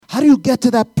do you get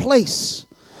to that place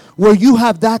where you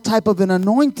have that type of an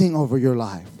anointing over your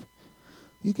life?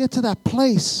 You get to that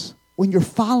place when you're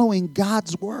following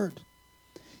God's word.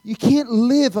 You can't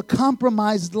live a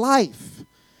compromised life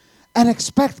and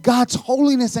expect God's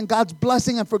holiness and God's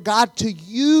blessing and for God to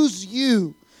use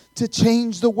you to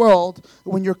change the world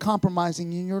when you're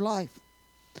compromising in your life.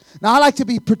 Now, I like to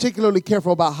be particularly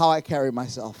careful about how I carry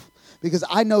myself because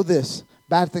I know this: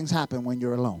 bad things happen when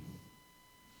you're alone.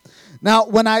 Now,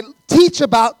 when I teach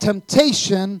about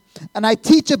temptation and I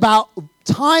teach about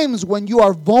times when you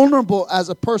are vulnerable as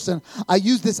a person, I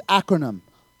use this acronym,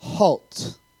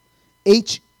 HALT.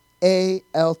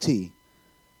 HALT.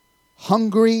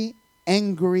 Hungry,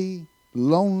 angry,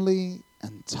 lonely,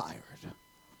 and tired.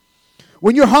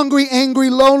 When you're hungry, angry,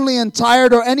 lonely, and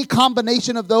tired, or any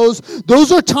combination of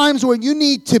those are times when you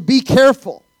need to be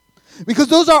careful. Because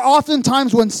those are often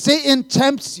times when Satan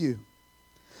tempts you.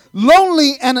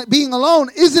 Lonely and being alone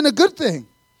isn't a good thing.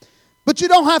 But you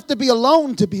don't have to be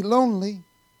alone to be lonely.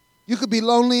 You could be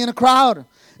lonely in a crowd,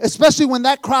 especially when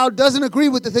that crowd doesn't agree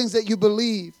with the things that you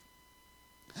believe.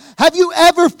 Have you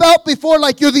ever felt before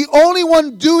like you're the only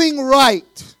one doing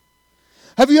right?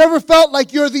 Have you ever felt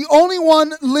like you're the only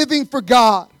one living for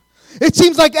God? It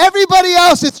seems like everybody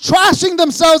else is trashing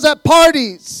themselves at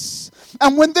parties.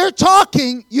 And when they're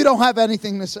talking, you don't have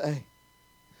anything to say.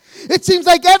 It seems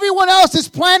like everyone else is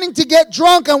planning to get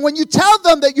drunk. And when you tell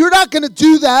them that you're not going to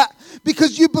do that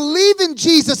because you believe in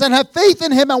Jesus and have faith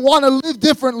in him and want to live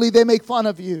differently, they make fun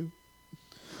of you.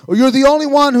 Or you're the only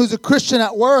one who's a Christian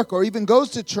at work or even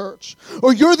goes to church.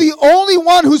 Or you're the only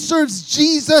one who serves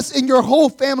Jesus in your whole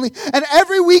family. And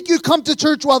every week you come to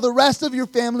church while the rest of your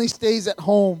family stays at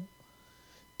home.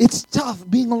 It's tough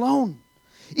being alone.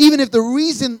 Even if the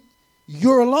reason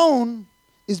you're alone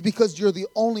is because you're the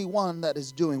only one that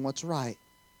is doing what's right.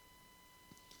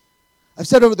 I've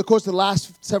said over the course of the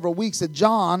last several weeks that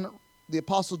John, the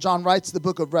Apostle John, writes the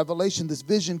book of Revelation, this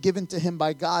vision given to him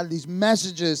by God, these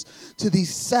messages to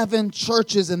these 7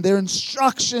 churches and their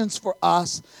instructions for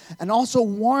us and also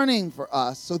warning for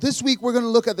us. So this week we're going to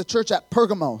look at the church at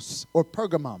Pergamos or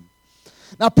Pergamum.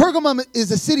 Now, Pergamum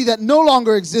is a city that no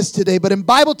longer exists today, but in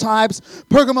Bible times,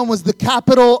 Pergamum was the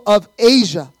capital of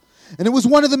Asia. And it was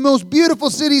one of the most beautiful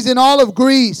cities in all of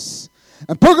Greece.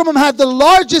 And Pergamum had the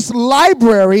largest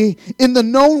library in the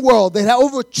known world. They had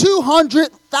over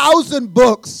 200,000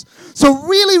 books. So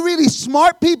really, really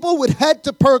smart people would head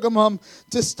to Pergamum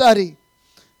to study.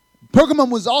 Pergamum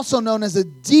was also known as a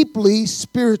deeply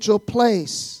spiritual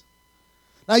place.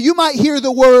 Now, you might hear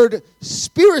the word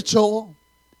spiritual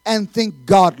and think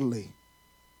godly.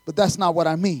 But that's not what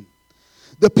I mean.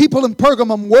 The people in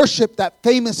Pergamum worshiped at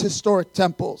famous historic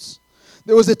temples.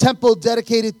 There was a temple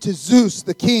dedicated to Zeus,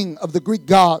 the king of the Greek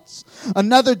gods.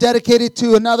 Another dedicated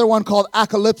to another one called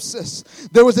Acalypsis.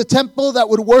 There was a temple that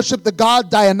would worship the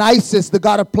god Dionysus, the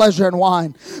god of pleasure and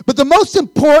wine. But the most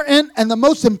important and the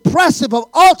most impressive of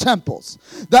all temples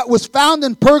that was found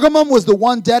in Pergamum was the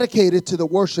one dedicated to the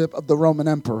worship of the Roman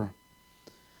emperor.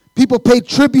 People paid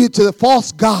tribute to the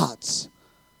false gods,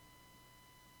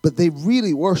 but they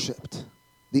really worshiped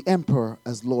the emperor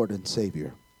as Lord and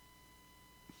Savior.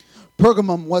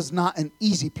 Pergamum was not an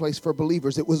easy place for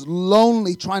believers. It was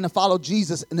lonely trying to follow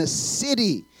Jesus in a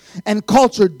city and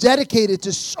culture dedicated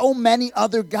to so many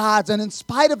other gods. And in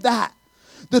spite of that,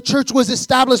 the church was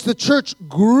established. The church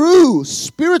grew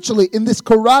spiritually in this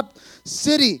corrupt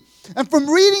city. And from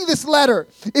reading this letter,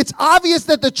 it's obvious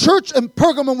that the church in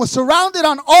Pergamum was surrounded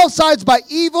on all sides by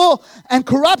evil and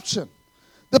corruption.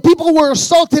 The people were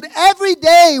assaulted every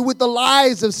day with the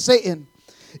lies of Satan.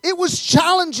 It was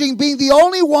challenging being the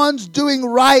only ones doing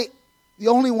right, the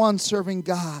only ones serving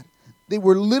God. They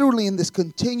were literally in this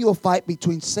continual fight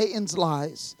between Satan's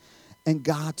lies and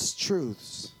God's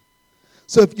truths.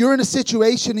 So if you're in a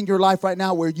situation in your life right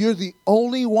now where you're the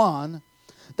only one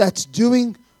that's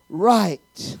doing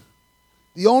right,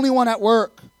 the only one at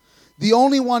work, the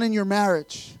only one in your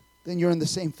marriage, then you're in the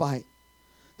same fight.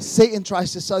 Satan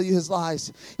tries to sell you his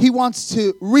lies. He wants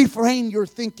to reframe your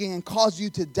thinking and cause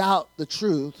you to doubt the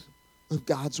truth of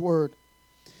God's word.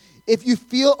 If you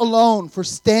feel alone for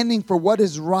standing for what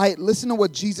is right, listen to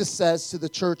what Jesus says to the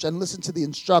church and listen to the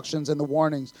instructions and the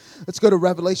warnings. Let's go to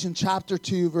Revelation chapter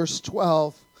 2, verse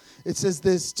 12. It says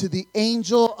this, to the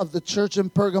angel of the church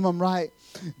in Pergamum write,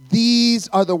 these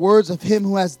are the words of him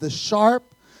who has the sharp,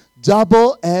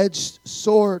 double-edged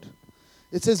sword.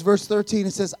 It says, verse 13,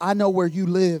 it says, I know where you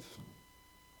live,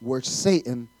 where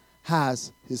Satan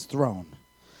has his throne.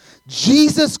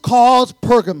 Jesus calls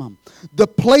Pergamum the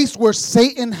place where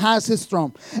Satan has his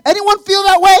throne. Anyone feel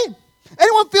that way?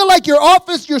 Anyone feel like your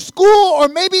office, your school, or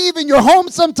maybe even your home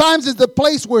sometimes is the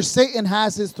place where Satan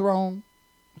has his throne?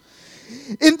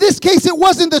 In this case, it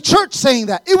wasn't the church saying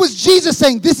that. It was Jesus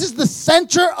saying, this is the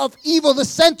center of evil, the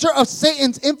center of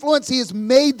Satan's influence. He has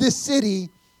made this city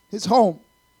his home.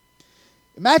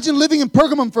 Imagine living in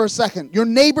Pergamum for a second. Your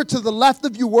neighbor to the left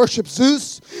of you worships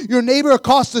Zeus. Your neighbor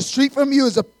across the street from you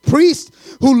is a priest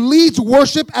who leads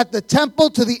worship at the temple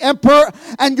to the emperor.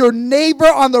 And your neighbor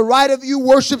on the right of you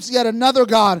worships yet another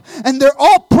god. And they're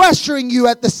all pressuring you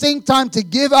at the same time to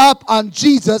give up on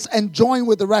Jesus and join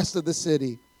with the rest of the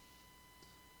city.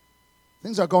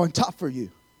 Things are going tough for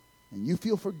you. And you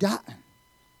feel forgotten.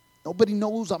 Nobody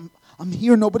knows I'm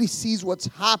here. Nobody sees what's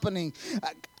happening.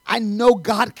 I know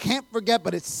God can't forget,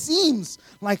 but it seems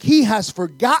like he has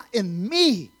forgotten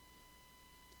me.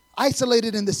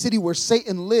 Isolated in the city where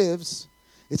Satan lives,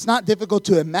 it's not difficult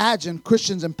to imagine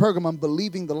Christians in Pergamum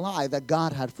believing the lie that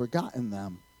God had forgotten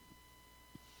them.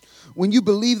 When you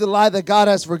believe the lie that God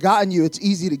has forgotten you, it's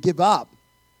easy to give up.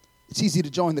 It's easy to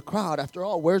join the crowd. After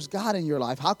all, where's God in your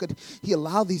life? How could he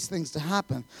allow these things to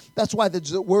happen? That's why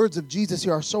the words of Jesus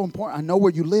here are so important. I know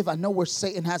where you live. I know where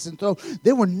Satan has his throne.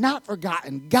 They were not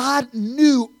forgotten. God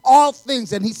knew all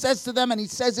things. And he says to them, and he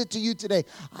says it to you today,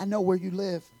 I know where you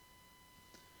live.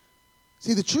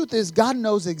 See, the truth is, God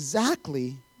knows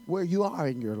exactly where you are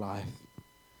in your life.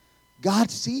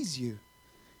 God sees you.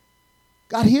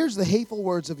 God hears the hateful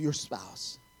words of your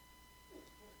spouse.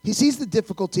 He sees the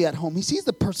difficulty at home. He sees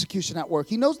the persecution at work.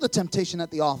 He knows the temptation at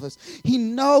the office. He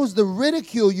knows the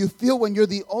ridicule you feel when you're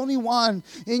the only one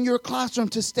in your classroom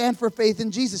to stand for faith in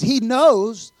Jesus. He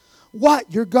knows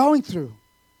what you're going through.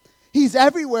 He's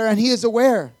everywhere and he is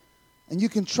aware. And you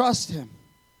can trust him.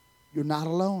 You're not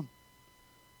alone.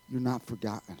 You're not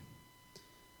forgotten.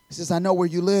 He says, I know where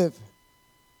you live,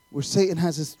 where Satan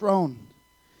has his throne.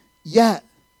 Yet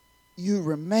you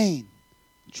remain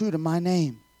true to my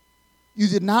name. You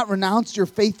did not renounce your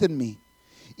faith in me,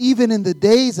 even in the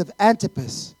days of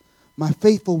Antipas, my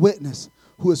faithful witness,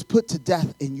 who was put to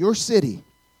death in your city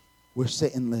where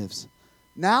Satan lives.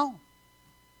 Now,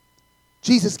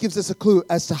 Jesus gives us a clue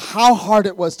as to how hard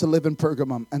it was to live in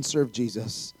Pergamum and serve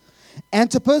Jesus.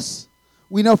 Antipas,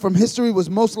 we know from history, was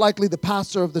most likely the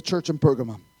pastor of the church in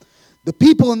Pergamum. The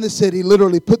people in the city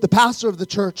literally put the pastor of the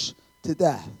church to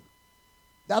death.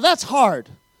 Now, that's hard.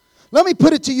 Let me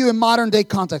put it to you in modern day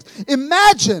context.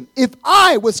 Imagine if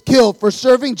I was killed for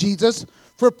serving Jesus,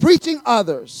 for preaching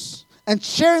others, and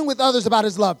sharing with others about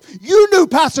his love. You knew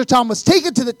Pastor Tom was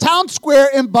taken to the town square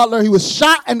in Butler. He was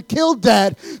shot and killed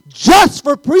dead just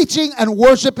for preaching and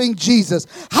worshiping Jesus.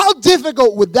 How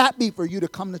difficult would that be for you to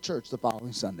come to church the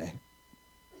following Sunday?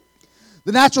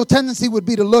 The natural tendency would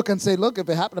be to look and say, look, if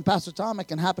it happened to Pastor Tom, it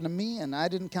can happen to me, and I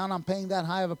didn't count on paying that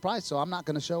high of a price, so I'm not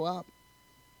going to show up.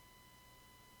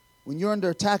 When you're under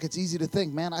attack, it's easy to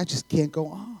think, man, I just can't go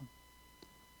on.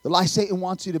 The lie Satan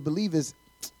wants you to believe is,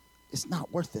 it's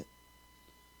not worth it.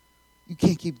 You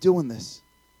can't keep doing this.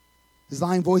 His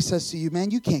lying voice says to you,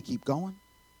 man, you can't keep going.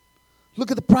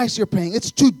 Look at the price you're paying. It's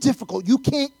too difficult. You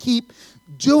can't keep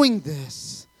doing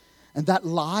this. And that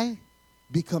lie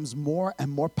becomes more and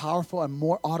more powerful and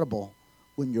more audible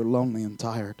when you're lonely and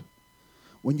tired.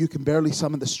 When you can barely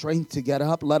summon the strength to get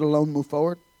up, let alone move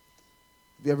forward.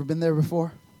 Have you ever been there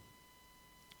before?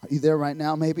 Are you there right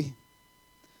now, maybe?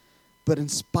 But in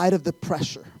spite of the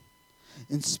pressure,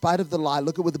 in spite of the lie,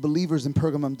 look at what the believers in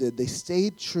Pergamum did. They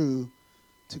stayed true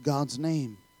to God's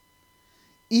name.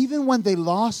 Even when they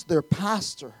lost their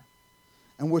pastor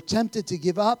and were tempted to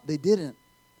give up, they didn't.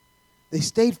 They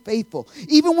stayed faithful.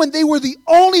 Even when they were the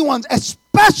only ones,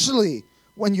 especially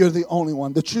when you're the only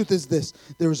one. The truth is this: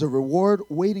 there is a reward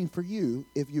waiting for you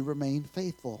if you remain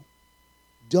faithful.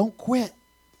 Don't quit.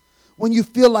 When you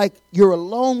feel like you're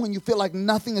alone, when you feel like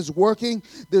nothing is working,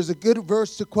 there's a good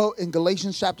verse to quote in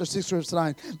Galatians chapter 6, verse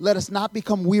 9. Let us not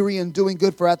become weary in doing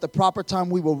good, for at the proper time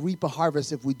we will reap a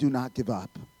harvest if we do not give up.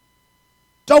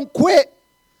 Don't quit.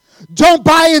 Don't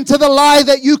buy into the lie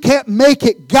that you can't make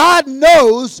it. God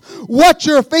knows what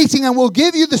you're facing and will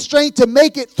give you the strength to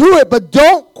make it through it, but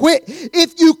don't quit.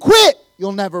 If you quit,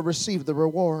 you'll never receive the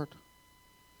reward.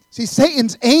 See,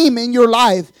 Satan's aim in your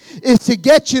life is to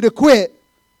get you to quit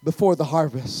before the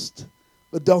harvest.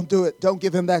 But don't do it. Don't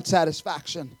give him that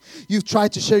satisfaction. You've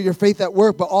tried to share your faith at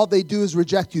work, but all they do is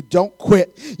reject you. Don't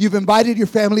quit. You've invited your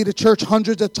family to church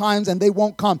hundreds of times and they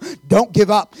won't come. Don't give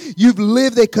up. You've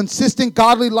lived a consistent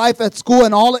godly life at school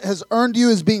and all it has earned you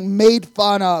is being made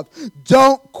fun of.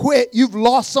 Don't quit. You've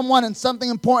lost someone and something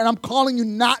important. I'm calling you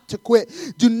not to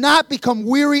quit. Do not become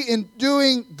weary in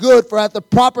doing good, for at the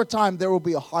proper time there will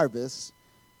be a harvest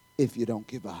if you don't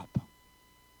give up.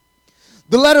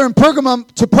 The letter in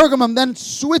Pergamum then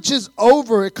switches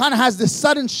over. It kind of has this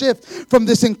sudden shift from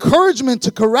this encouragement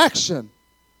to correction.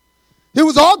 It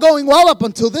was all going well up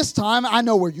until this time. I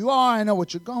know where you are. I know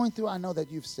what you're going through. I know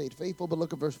that you've stayed faithful. But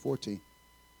look at verse 14.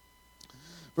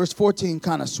 Verse 14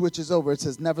 kind of switches over. It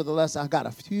says, nevertheless, I got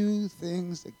a few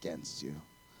things against you.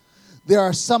 There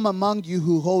are some among you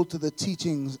who hold to the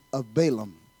teachings of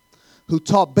Balaam, who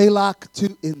taught Balak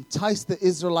to entice the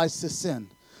Israelites to sin,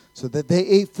 so that they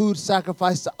ate food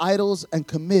sacrificed to idols and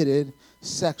committed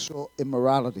sexual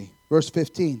immorality. Verse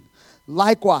 15,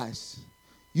 likewise,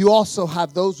 you also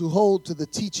have those who hold to the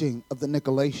teaching of the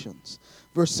Nicolaitans.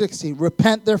 Verse 16,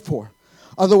 repent therefore,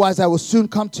 otherwise I will soon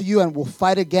come to you and will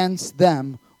fight against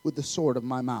them with the sword of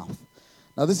my mouth.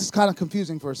 Now, this is kind of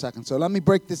confusing for a second, so let me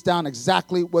break this down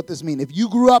exactly what this means. If you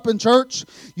grew up in church,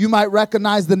 you might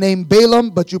recognize the name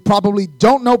Balaam, but you probably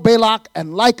don't know Balak,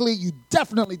 and likely you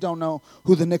definitely don't know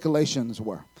who the Nicolaitans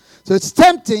were. So it's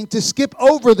tempting to skip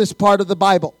over this part of the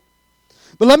Bible.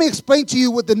 But let me explain to you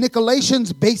what the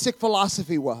Nicolaitans' basic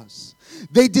philosophy was.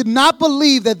 They did not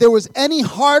believe that there was any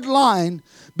hard line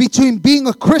between being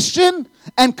a Christian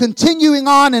and continuing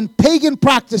on in pagan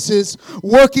practices,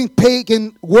 worshiping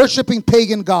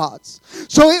pagan gods.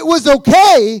 So it was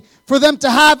okay for them to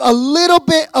have a little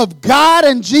bit of God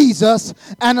and Jesus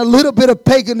and a little bit of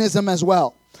paganism as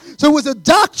well. So it was a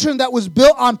doctrine that was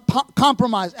built on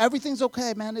compromise. Everything's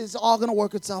okay, man. It's all going to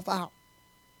work itself out.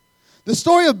 The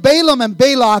story of Balaam and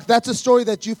Balak, that's a story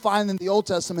that you find in the Old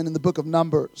Testament in the book of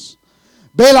Numbers.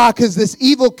 Balak is this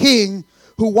evil king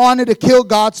who wanted to kill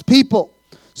God's people.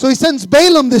 So he sends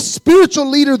Balaam, this spiritual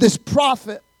leader, this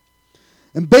prophet.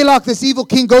 And Balak, this evil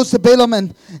king, goes to Balaam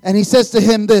and he says to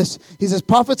him this. He says,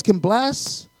 prophets can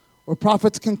bless or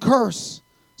prophets can curse.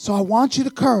 So I want you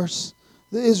to curse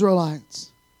the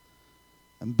Israelites.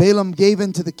 And Balaam gave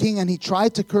in to the king and he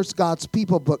tried to curse God's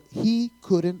people, but he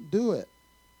couldn't do it.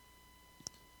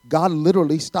 God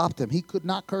literally stopped him. He could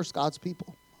not curse God's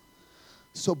people.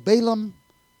 So Balaam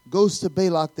goes to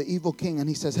Balak, the evil king, and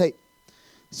he says, hey,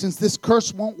 since this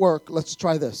curse won't work, let's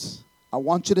try this. I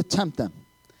want you to tempt them.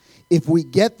 If we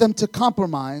get them to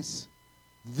compromise,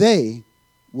 they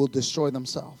will destroy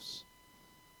themselves.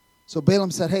 So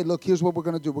Balaam said, hey, look, here's what we're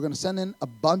going to do. We're going to send in a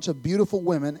bunch of beautiful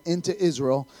women into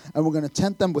Israel, and we're going to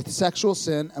tempt them with sexual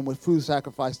sin and with food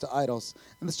sacrifice to idols.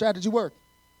 And the strategy worked.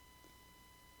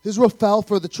 Israel fell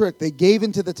for the trick. They gave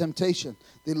into the temptation.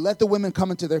 They let the women come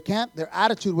into their camp. Their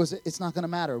attitude was, it's not going to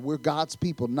matter. We're God's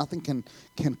people. Nothing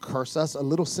can curse us. A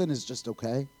little sin is just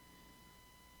okay.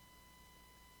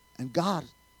 And God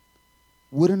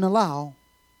wouldn't allow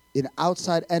an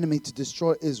outside enemy to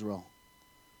destroy Israel.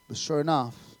 But sure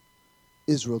enough,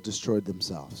 Israel destroyed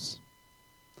themselves.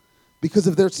 Because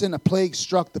of their sin, a plague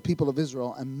struck the people of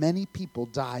Israel, and many people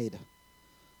died.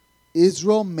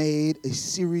 Israel made a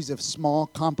series of small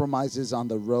compromises on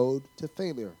the road to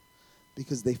failure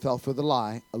because they fell for the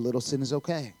lie, a little sin is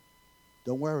okay.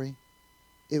 Don't worry,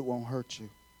 it won't hurt you.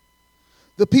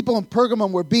 The people in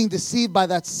Pergamum were being deceived by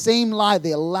that same lie.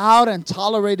 They allowed and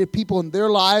tolerated people in their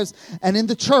lives and in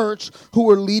the church who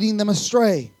were leading them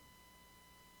astray.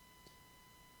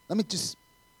 Let me just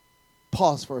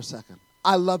pause for a second.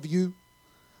 I love you.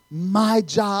 My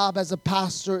job as a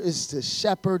pastor is to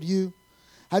shepherd you.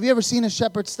 Have you ever seen a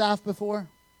shepherd staff before?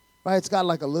 Right, it's got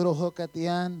like a little hook at the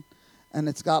end, and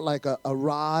it's got like a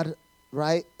rod,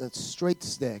 right? That's straight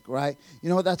stick, right? You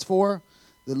know what that's for?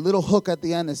 The little hook at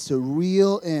the end is to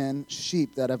reel in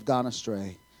sheep that have gone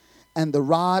astray. And the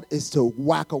rod is to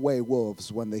whack away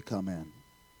wolves when they come in.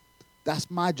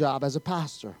 That's my job as a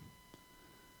pastor.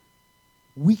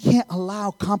 We can't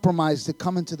allow compromise to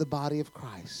come into the body of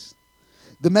Christ.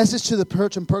 The message to the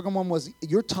church in Pergamum was,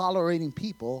 you're tolerating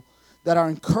people that are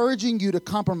encouraging you to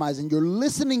compromise, and you're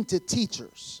listening to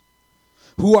teachers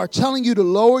who are telling you to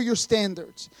lower your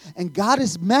standards. And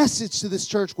God's message to this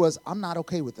church was, I'm not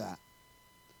okay with that.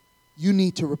 You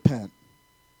need to repent.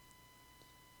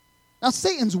 Now,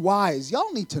 Satan's wise.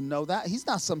 Y'all need to know that. He's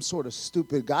not some sort of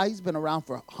stupid guy. He's been around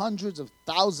for hundreds of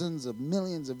thousands of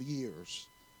millions of years,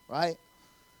 right?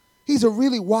 He's a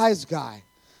really wise guy.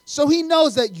 So he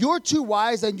knows that you're too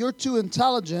wise and you're too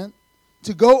intelligent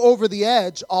to go over the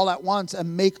edge all at once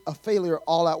and make a failure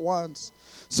all at once.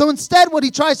 So instead, what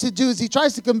he tries to do is he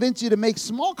tries to convince you to make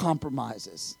small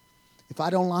compromises. If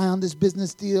I don't lie on this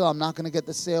business deal, I'm not going to get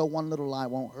the sale. One little lie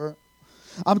won't hurt.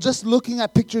 I'm just looking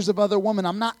at pictures of other women.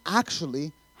 I'm not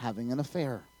actually having an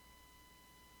affair.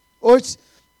 Or it's,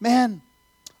 man,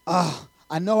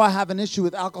 I know I have an issue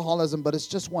with alcoholism, but it's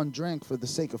just one drink for the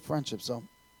sake of friendship. So,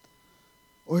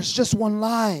 or it's just one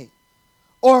lie.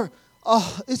 Or,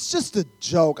 it's just a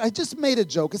joke. I just made a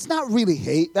joke. It's not really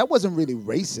hate. That wasn't really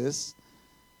racist.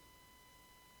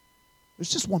 There's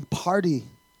just one party.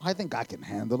 I think I can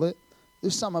handle it.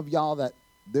 There's some of y'all that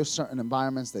there's certain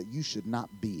environments that you should not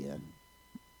be in.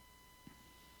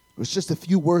 It was just a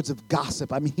few words of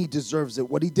gossip. I mean, he deserves it.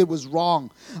 What he did was wrong.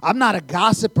 I'm not a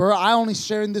gossiper. I only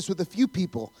sharing this with a few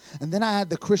people. And then I had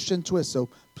the Christian twist. So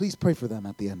please pray for them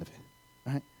at the end of it.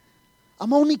 Right?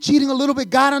 I'm only cheating a little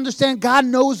bit. God understands. God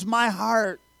knows my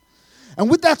heart. And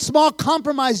with that small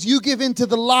compromise, you give in to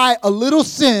the lie, a little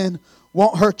sin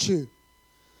won't hurt you.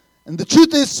 And the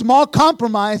truth is, small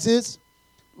compromises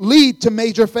lead to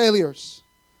major failures.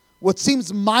 What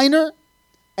seems minor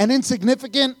and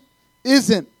insignificant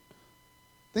isn't.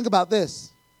 Think about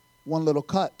this. One little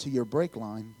cut to your brake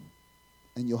line,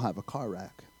 and you'll have a car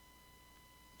wreck.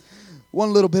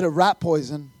 One little bit of rat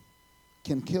poison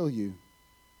can kill you.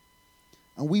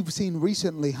 And we've seen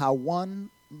recently how one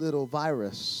little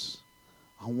virus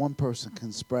on one person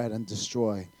can spread and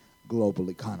destroy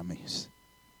global economies.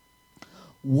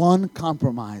 One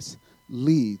compromise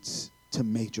leads to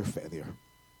major failure.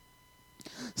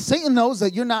 Satan knows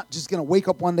that you're not just going to wake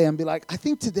up one day and be like, I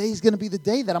think today's going to be the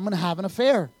day that I'm going to have an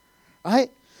affair, right?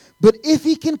 But if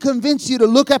he can convince you to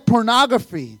look at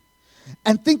pornography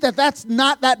and think that that's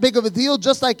not that big of a deal,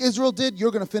 just like Israel did,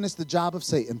 you're going to finish the job of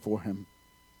Satan for him.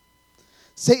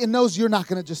 Satan knows you're not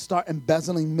going to just start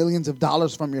embezzling millions of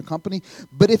dollars from your company,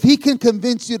 but if he can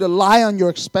convince you to lie on your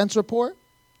expense report,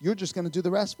 you're just going to do the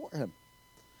rest for him.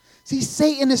 See,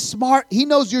 Satan is smart. He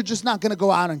knows you're just not going to go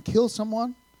out and kill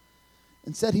someone.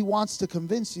 Instead, he wants to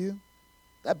convince you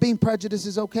that being prejudiced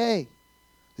is okay.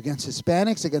 Against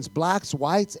Hispanics, against blacks,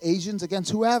 whites, Asians,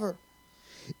 against whoever.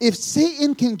 If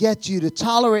Satan can get you to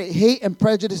tolerate hate and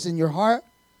prejudice in your heart,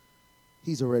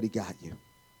 he's already got you.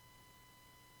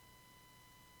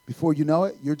 Before you know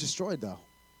it, you're destroyed though.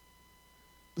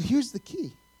 But here's the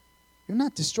key. You're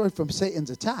not destroyed from Satan's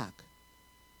attack.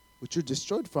 What you're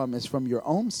destroyed from is from your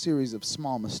own series of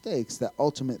small mistakes that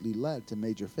ultimately led to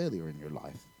major failure in your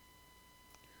life.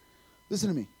 Listen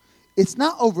to me. It's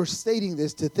not overstating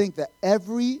this to think that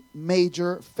every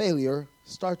major failure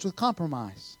starts with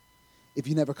compromise. If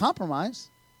you never compromise,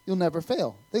 you'll never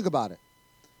fail. Think about it.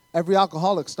 Every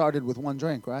alcoholic started with one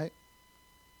drink, right?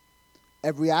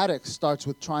 Every addict starts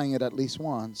with trying it at least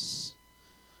once.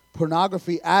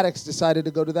 Pornography addicts decided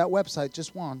to go to that website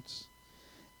just once.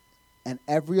 And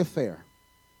every affair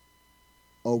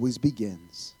always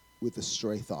begins with a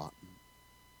stray thought.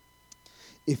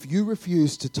 If you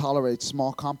refuse to tolerate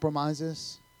small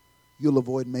compromises, you'll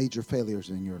avoid major failures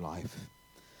in your life.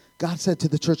 God said to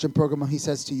the church in Pergamum, he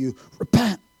says to you,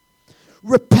 repent.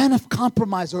 Repent of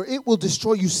compromise or it will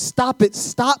destroy you. Stop it.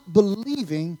 Stop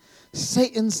believing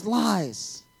Satan's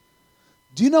lies.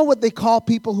 Do you know what they call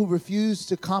people who refuse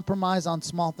to compromise on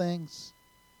small things?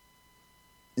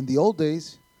 In the old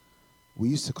days, we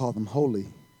used to call them holy.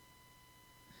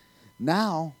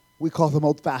 Now, we call them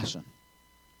old-fashioned.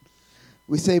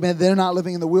 We say, man, they're not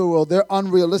living in the real world. They're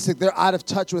unrealistic. They're out of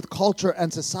touch with culture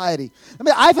and society. I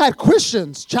mean, I've had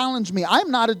Christians challenge me.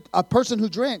 I'm not a person who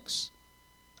drinks.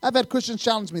 I've had Christians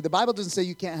challenge me. The Bible doesn't say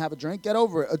you can't have a drink. Get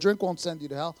over it. A drink won't send you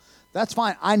to hell. That's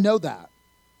fine. I know that.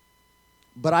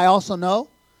 But I also know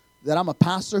that I'm a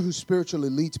pastor who spiritually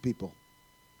leads people.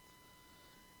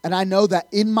 And I know that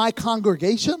in my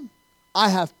congregation, I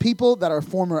have people that are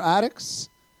former addicts,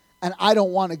 and I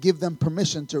don't want to give them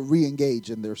permission to re-engage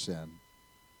in their sin.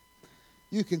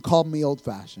 You can call me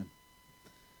old-fashioned.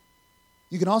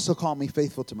 You can also call me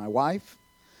faithful to my wife.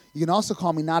 You can also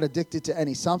call me not addicted to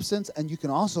any substance, and you can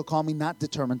also call me not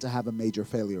determined to have a major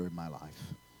failure in my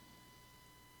life.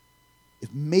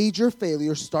 If major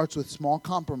failure starts with small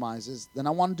compromises, then I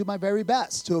want to do my very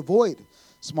best to avoid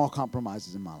small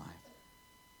compromises in my life.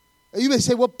 You may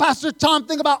say, well, Pastor Tom,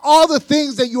 think about all the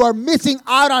things that you are missing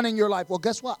out on in your life. Well,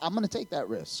 guess what? I'm going to take that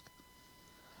risk.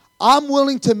 I'm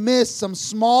willing to miss some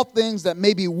small things that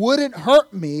maybe wouldn't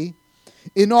hurt me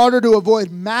in order to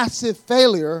avoid massive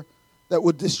failure that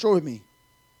would destroy me.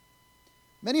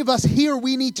 Many of us here,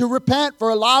 we need to repent for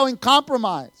allowing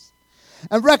compromise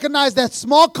and recognize that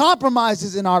small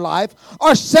compromises in our life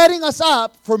are setting us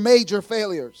up for major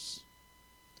failures.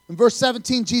 In verse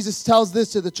 17, Jesus tells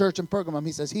this to the church in Pergamum.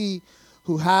 He says, he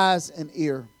who has an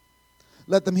ear,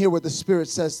 let them hear what the Spirit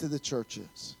says to the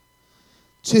churches.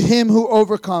 To him who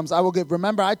overcomes, I will give.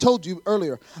 Remember, I told you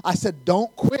earlier, I said,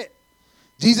 don't quit.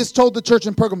 Jesus told the church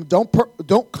in Pergamum,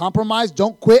 don't compromise,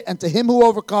 don't quit. And to him who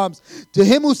overcomes, to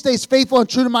him who stays faithful and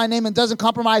true to my name and doesn't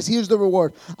compromise, here's the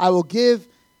reward. I will give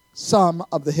some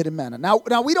of the hidden manna.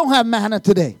 Now we don't have manna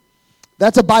today.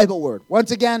 That's a Bible word.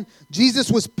 Once again, Jesus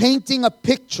was painting a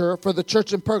picture for the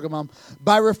church in Pergamum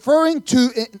by referring to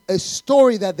a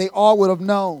story that they all would have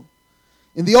known.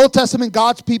 In the Old Testament,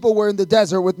 God's people were in the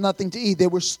desert with nothing to eat. They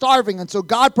were starving, and so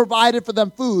God provided for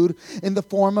them food in the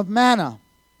form of manna.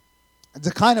 It's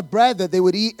a kind of bread that they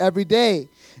would eat every day.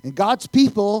 And God's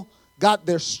people got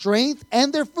their strength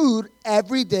and their food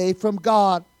every day from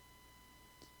God.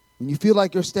 When you feel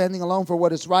like you're standing alone for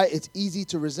what is right, it's easy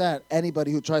to resent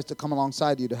anybody who tries to come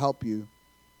alongside you to help you.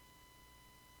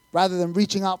 Rather than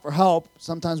reaching out for help,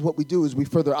 sometimes what we do is we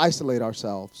further isolate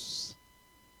ourselves.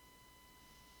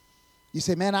 You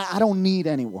say, man, I don't need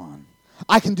anyone.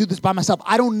 I can do this by myself.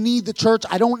 I don't need the church.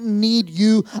 I don't need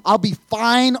you. I'll be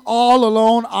fine all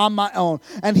alone on my own.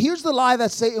 And here's the lie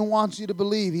that Satan wants you to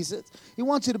believe. He says, he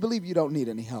wants you to believe you don't need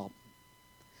any help.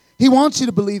 He wants you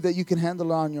to believe that you can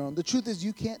handle it on your own. The truth is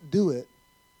you can't do it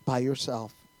by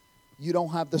yourself. You don't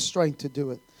have the strength to do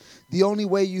it. The only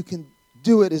way you can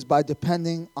do it is by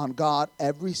depending on God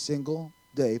every single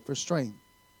day for strength,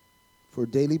 for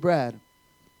daily bread,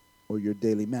 or your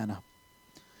daily manna.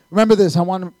 Remember this. I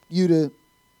want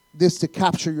this to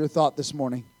capture your thought this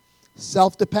morning.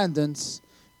 Self-dependence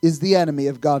is the enemy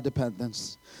of God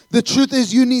dependence. The truth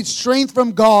is you need strength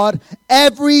from God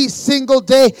every single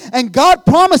day. And God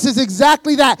promises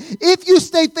exactly that. If you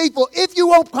stay faithful, if you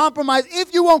won't compromise,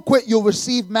 if you won't quit, you'll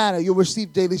receive manna. You'll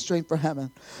receive daily strength from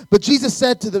heaven. But Jesus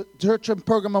said to the church in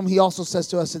Pergamum, he also says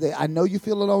to us today, I know you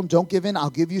feel alone. Don't give in. I'll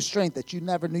give you strength that you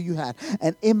never knew you had.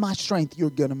 And in my strength, you're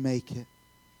going to make it.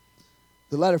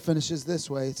 The letter finishes this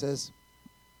way. It says,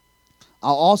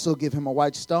 I'll also give him a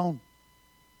white stone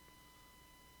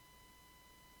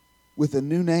with a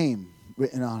new name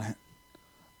written on it,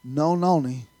 known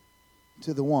only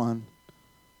to the one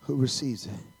who receives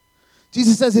it.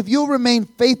 Jesus says, if you'll remain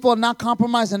faithful and not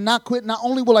compromise and not quit, not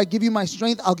only will I give you my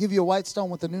strength, I'll give you a white stone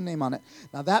with a new name on it.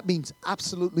 Now that means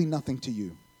absolutely nothing to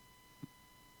you.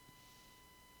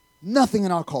 Nothing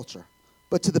in our culture.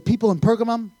 But to the people in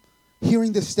Pergamum,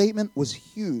 hearing this statement was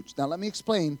huge. Now let me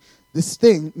explain. This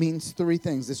thing means three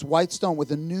things. This white stone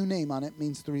with a new name on it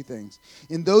means three things.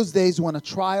 In those days when a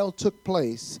trial took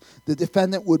place, the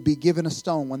defendant would be given a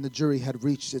stone when the jury had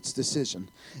reached its decision.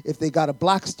 If they got a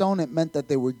black stone, it meant that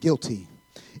they were guilty.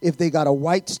 If they got a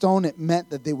white stone, it meant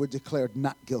that they were declared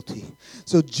not guilty.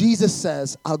 So Jesus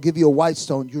says, I'll give you a white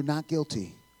stone. You're not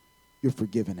guilty. You're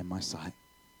forgiven in my sight.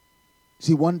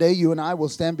 See, one day you and I will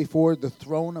stand before the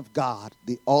throne of God,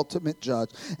 the ultimate judge.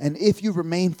 And if you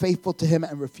remain faithful to him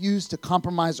and refuse to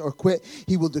compromise or quit,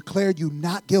 he will declare you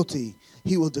not guilty.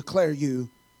 He will declare you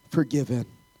forgiven.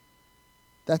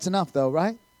 That's enough though,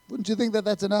 right? Wouldn't you think that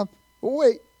that's enough? Oh,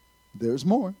 wait, there's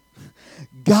more.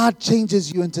 God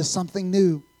changes you into something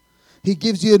new. He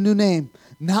gives you a new name.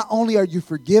 Not only are you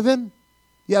forgiven,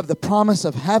 you have the promise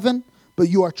of heaven, but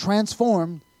you are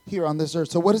transformed here on this earth.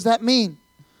 So what does that mean?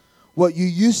 What you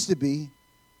used to be,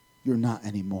 you're not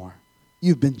anymore.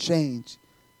 You've been changed.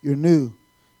 You're new.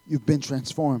 You've been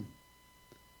transformed.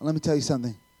 And let me tell you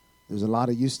something. There's a lot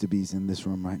of used to be's in this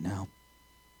room right now.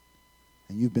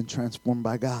 And you've been transformed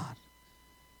by God.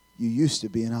 You used to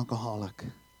be an alcoholic.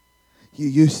 You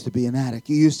used to be an addict.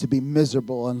 You used to be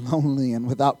miserable and lonely and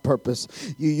without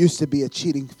purpose. You used to be a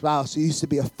cheating spouse. You used to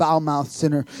be a foul-mouthed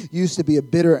sinner. You used to be a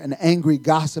bitter and angry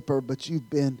gossiper, but you've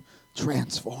been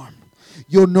transformed.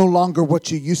 You're no longer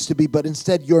what you used to be, but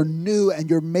instead you're new and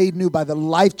you're made new by the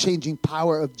life-changing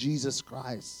power of Jesus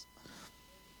Christ.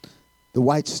 The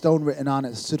white stone written on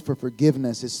it stood for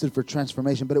forgiveness. It stood for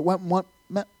transformation. But it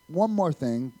meant one more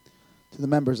thing to the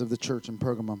members of the church in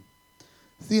Pergamum.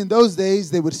 See, in those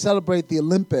days, they would celebrate the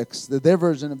Olympics, their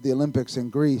version of the Olympics in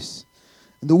Greece.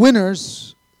 And the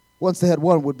winners, once they had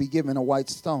won, would be given a white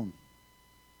stone.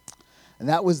 And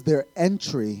that was their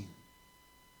entry,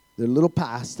 their little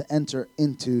pass to enter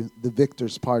into the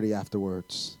victor's party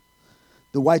afterwards.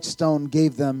 The white stone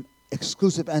gave them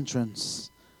exclusive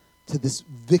entrance to this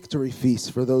victory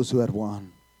feast for those who had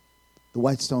won. The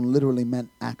white stone literally meant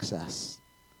access.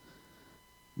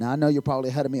 Now, I know you're probably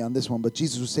ahead of me on this one, but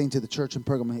Jesus was saying to the church in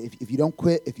Pergamum, if you don't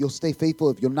quit, if you'll stay faithful,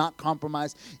 if you'll not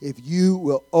compromise, if you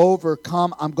will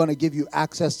overcome, I'm going to give you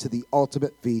access to the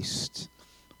ultimate feast.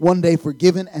 One day,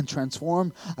 forgiven and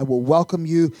transformed, I will welcome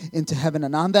you into heaven.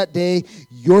 And on that day,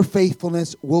 your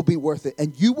faithfulness will be worth it.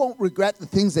 And you won't regret the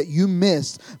things that you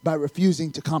missed by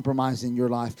refusing to compromise in your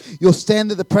life. You'll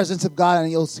stand in the presence of God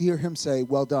and you'll hear him say,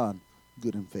 well done,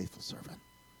 good and faithful servant.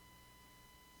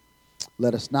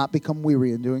 Let us not become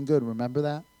weary in doing good. Remember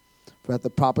that? For at the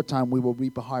proper time, we will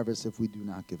reap a harvest if we do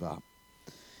not give up.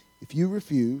 If you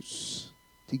refuse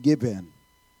to give in,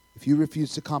 if you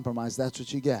refuse to compromise, that's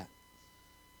what you get.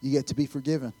 You get to be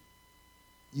forgiven.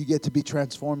 You get to be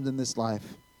transformed in this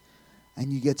life.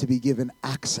 And you get to be given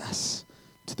access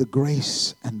to the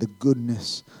grace and the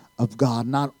goodness of God,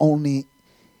 not only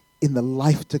in the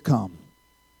life to come,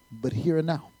 but here and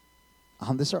now,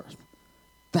 on this earth.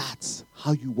 That's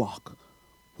how you walk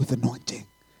with anointing.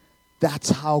 That's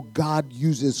how God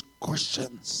uses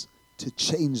Christians to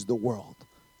change the world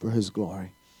for his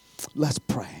glory. Let's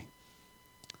pray.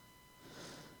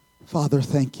 Father,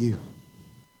 thank you.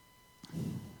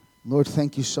 Lord,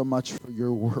 thank you so much for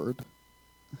your word.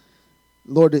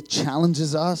 Lord, it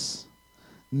challenges us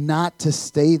not to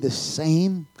stay the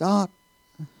same, God.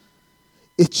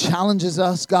 It challenges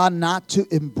us, God, not to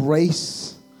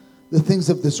embrace the things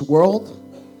of this world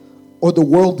or the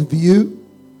worldview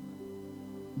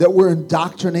that we're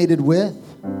indoctrinated with,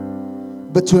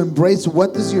 but to embrace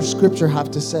what does your scripture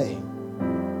have to say?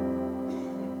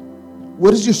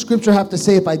 What does your scripture have to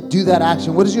say if I do that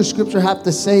action? What does your scripture have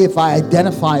to say if I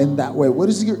identify in that way? What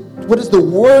does the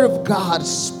word of God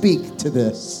speak to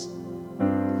this?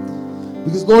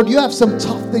 Because Lord, you have some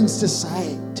tough things to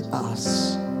say to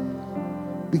us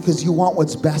because you want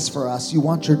what's best for us. You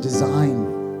want your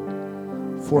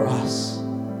design for us.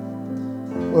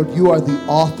 Lord, you are the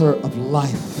author of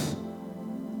life.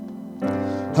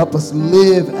 Help us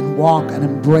live and walk and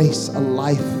embrace a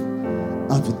life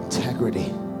of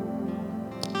integrity.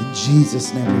 In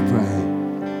Jesus' name we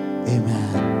pray.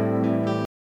 Amen.